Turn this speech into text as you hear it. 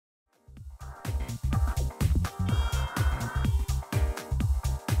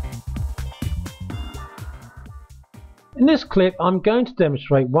In this clip I'm going to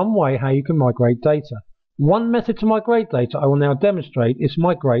demonstrate one way how you can migrate data. One method to migrate data I will now demonstrate is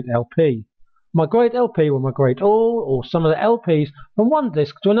migratelp. Migratelp will migrate all or some of the LPs from one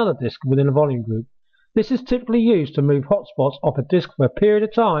disk to another disk within a volume group. This is typically used to move hotspots off a disk for a period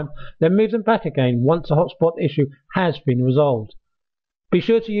of time, then move them back again once a hotspot issue has been resolved. Be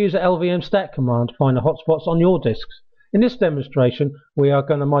sure to use the lvm stat command to find the hotspots on your disks. In this demonstration we are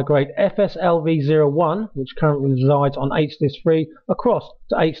going to migrate FSLV01, which currently resides on HDisk3, across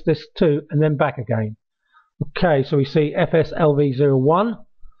to HDisk2 and then back again. Okay, so we see FSLV01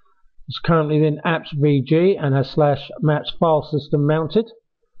 is currently in apps.vg and has /maps file system mounted.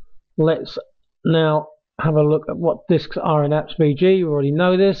 Let's now have a look at what disks are in apps.vg. You already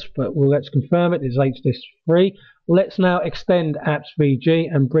know this, but let's confirm it. It's HDisk3. Let's now extend apps.vg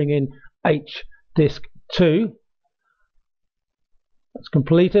and bring in HDisk2. That's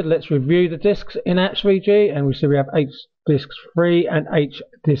completed. Let's review the disks in apps.vg, and we see we have HDisk3 and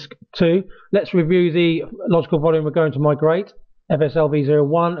HDisk2. Let's review the logical volume we're going to migrate,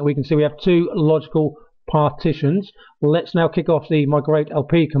 FSLV01, and we can see we have two logical partitions. Let's now kick off the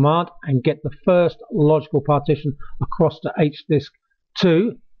migratelp command and get the first logical partition across to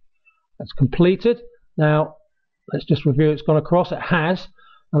HDisk2. That's completed. Now let's just review it's gone across. It has.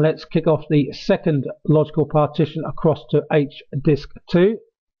 And let's kick off the second logical partition across to HDisk2.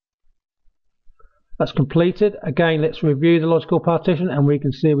 That's completed. Again, let's review the logical partition, and we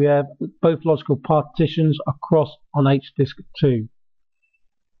can see we have both logical partitions across on HDisk2.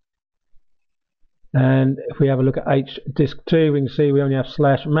 And if we have a look at HDisk2, we can see we only have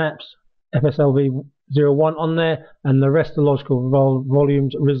 /maps FSLV01 on there, and the rest of the logical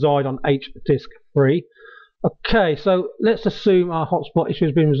volumes reside on HDisk3. Okay, so let's assume our hotspot issue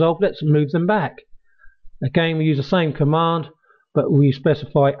has been resolved. Let's move them back. Again, we use the same command, but we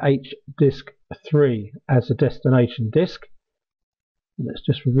specify HDisk3 as the destination disk. Let's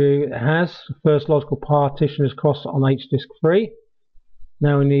just review. It has. The first logical partition is crossed on HDisk3.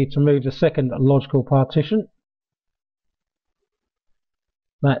 Now we need to move the second logical partition.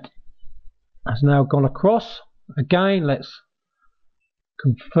 That has now gone across. Again, let's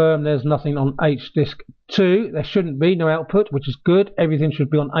confirm there's nothing on HDisk2. There shouldn't be, no output, which is good. Everything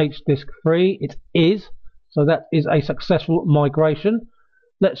should be on HDisk3. It is. So that is a successful migration.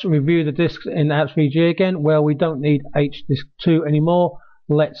 Let's review the disks in apps.vg again. Well, we don't need HDisk2 anymore.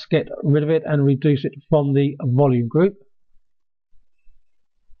 Let's get rid of it and reduce it from the volume group.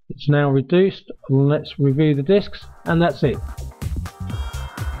 It's now reduced. Let's review the disks, and that's it.